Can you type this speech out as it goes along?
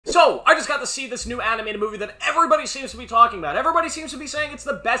to see this new animated movie that everybody seems to be talking about. Everybody seems to be saying it's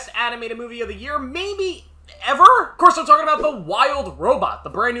the best animated movie of the year, maybe ever? Of course, I'm talking about The Wild Robot, the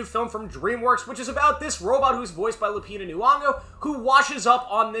brand new film from DreamWorks, which is about this robot who's voiced by Lupita Nyong'o, who washes up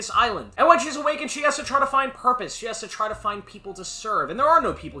on this island. And when she's awakened, she has to try to find purpose. She has to try to find people to serve. And there are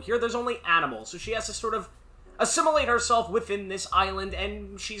no people here, there's only animals. So she has to sort of assimilate herself within this island,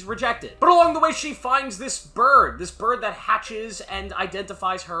 and she's rejected. But along the way, she finds this bird that hatches and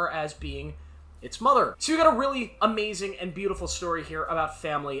identifies her as being its mother. So you got a really amazing and beautiful story here about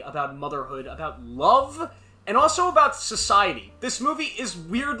family, about motherhood, about love, and also about society. This movie is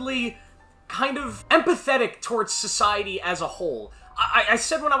weirdly kind of empathetic towards society as a whole. I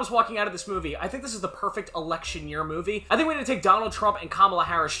said when I was walking out of this movie, I think this is the perfect election year movie. I think we need to take Donald Trump and Kamala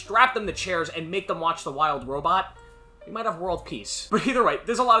Harris, strap them to chairs, and make them watch The Wild Robot. We might have world peace. But either way,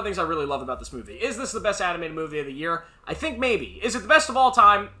 there's a lot of things I really love about this movie. Is this the best animated movie of the year? I think maybe. Is it the best of all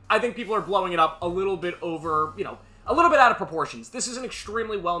time? I think people are blowing it up a little bit over, you know, a little bit out of proportions. This is an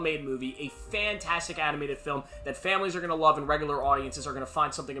extremely well-made movie, a fantastic animated film that families are going to love and regular audiences are going to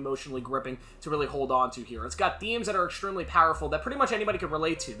find something emotionally gripping to really hold on to here. It's got themes that are extremely powerful that pretty much anybody can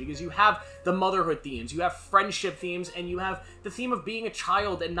relate to, because you have the motherhood themes, you have friendship themes, and you have the theme of being a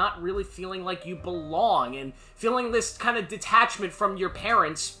child and not really feeling like you belong and feeling this kind of detachment from your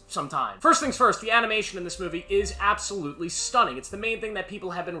parents sometimes. First things first, the animation in this movie is absolutely stunning. It's the main thing that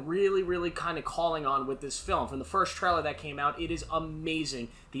people have been really kind of calling on with this film. From the first trailer that came out, it is amazing,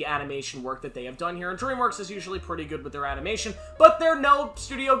 the animation work that they have done here. And DreamWorks is usually pretty good with their animation, but they're no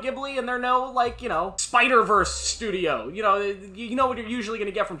Studio Ghibli, and they're no, like, you know, Spider-Verse studio. You know what you're usually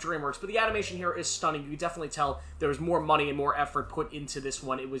going to get from DreamWorks, but the animation here is stunning. You can definitely tell there was more money and more effort put into this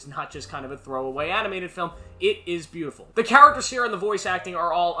one. It was not just kind of a throwaway animated film. It is beautiful. The characters here and the voice acting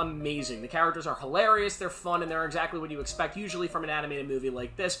are all amazing. The characters are hilarious, they're fun, and they're exactly what you expect usually from an animated movie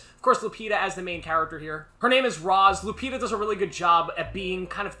like this. Of course, Lupita as the main character here. Her name is Roz. Lupita does a really good job at being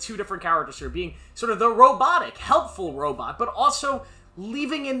kind of two different characters here, being sort of the robotic, helpful robot, but also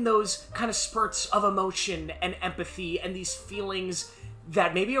leaving in those kind of spurts of emotion and empathy and these feelings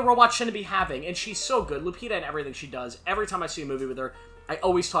that maybe a robot shouldn't be having. And she's so good. Lupita and everything she does. Every time I see a movie with her, I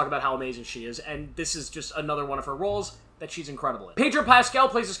always talk about how amazing she is, and this is just another one of her roles that she's incredible in. Pedro Pascal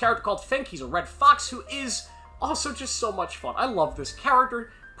plays this character called Fink. He's a red fox who is also just so much fun. I love this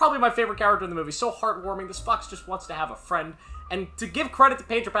character. Probably my favorite character in the movie. So heartwarming. This fox just wants to have a friend. And to give credit to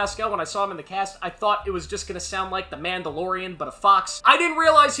Pedro Pascal, when I saw him in the cast, I thought it was just going to sound like the Mandalorian, but a fox. I didn't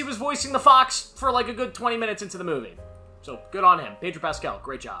realize he was voicing the fox for like a good 20 minutes into the movie. So, good on him. Pedro Pascal,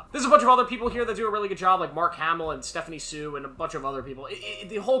 great job. There's a bunch of other people here that do a really good job, like Mark Hamill and Stephanie Sue and a bunch of other people.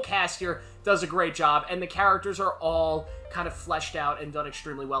 The whole cast here does a great job, and the characters are all kind of fleshed out and done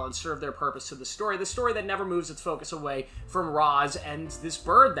extremely well and serve their purpose to the story that never moves its focus away from Roz and this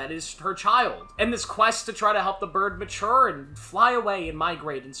bird that is her child, and this quest to try to help the bird mature and fly away and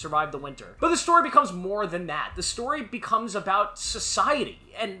migrate and survive the winter. But the story becomes more than that. The story becomes about society,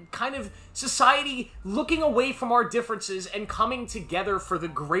 and kind of society looking away from our differences and coming together for the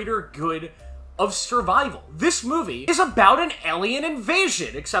greater good of survival. This movie is about an alien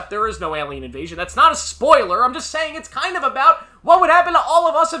invasion, except there is no alien invasion. That's not a spoiler. I'm just saying it's kind of about what would happen to all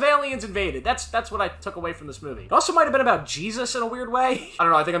of us if aliens invaded. That's what I took away from this movie. It also might have been about Jesus in a weird way. I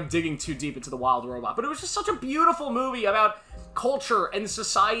don't know, I think I'm digging too deep into The Wild Robot, but it was just such a beautiful movie about culture and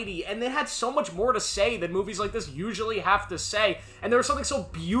society, and it had so much more to say than movies like this usually have to say, and there was something so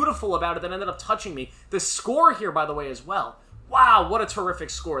beautiful about it that ended up touching me. The score here, by the way, as well. Wow, what a terrific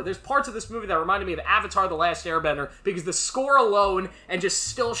score. There's parts of this movie that reminded me of Avatar: The Last Airbender, because the score alone and just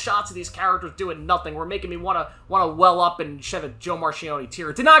still shots of these characters doing nothing were making me want to well up and shed a Joe Marchione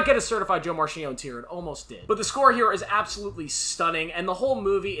tear. It did not get a certified Joe Marchione tear, it almost did. But the score here is absolutely stunning, and the whole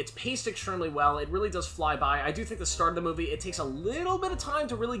movie, it's paced extremely well. It really does fly by. I do think the start of the movie, it takes a little bit of time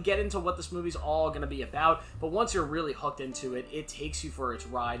to really get into what this movie's all going to be about, but once you're really hooked into it, it takes you for its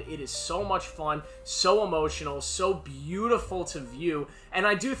ride. It is so much fun, so emotional, so beautiful to view, and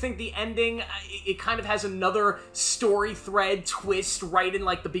I do think the ending, it kind of has another story thread twist right in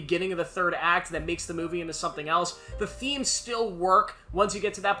like the beginning of the third act that makes the movie into something else. The themes still work once you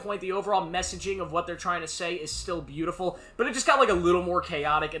get to that point. The overall messaging of what they're trying to say is still beautiful, but it just got like a little more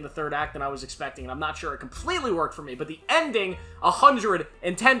chaotic in the third act than I was expecting, and I'm not sure it completely worked for me, but the ending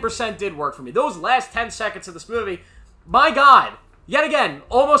 110% did work for me. Those last 10 seconds of this movie, my God, yet again,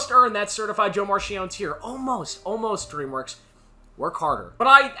 almost earned that certified Joe Marchione tier. Almost, DreamWorks. Work harder. But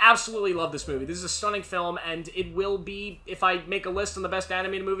I absolutely love this movie. This is a stunning film, and it will be, if I make a list on the best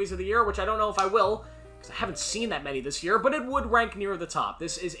animated movies of the year, which I don't know if I will, because I haven't seen that many this year, but it would rank near the top.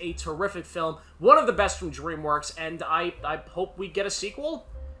 This is a terrific film, one of the best from DreamWorks, and I hope we get a sequel.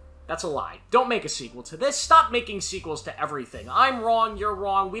 That's a lie. Don't make a sequel to this. Stop making sequels to everything. I'm wrong, you're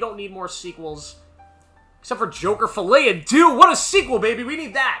wrong, we don't need more sequels. Except for Joker Filet and Dude, what a sequel, baby! We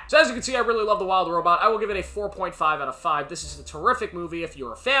need that! So as you can see, I really love The Wild Robot. I will give it a 4.5 out of 5. This is a terrific movie if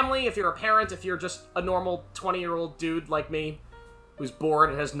you're a family, if you're a parent, if you're just a normal 20-year-old dude like me who's bored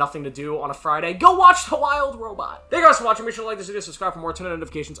and has nothing to do on a Friday. Go watch The Wild Robot! Thank you guys for watching. Make sure to like this video, subscribe for more, turn on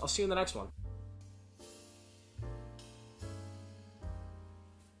notifications. I'll see you in the next one.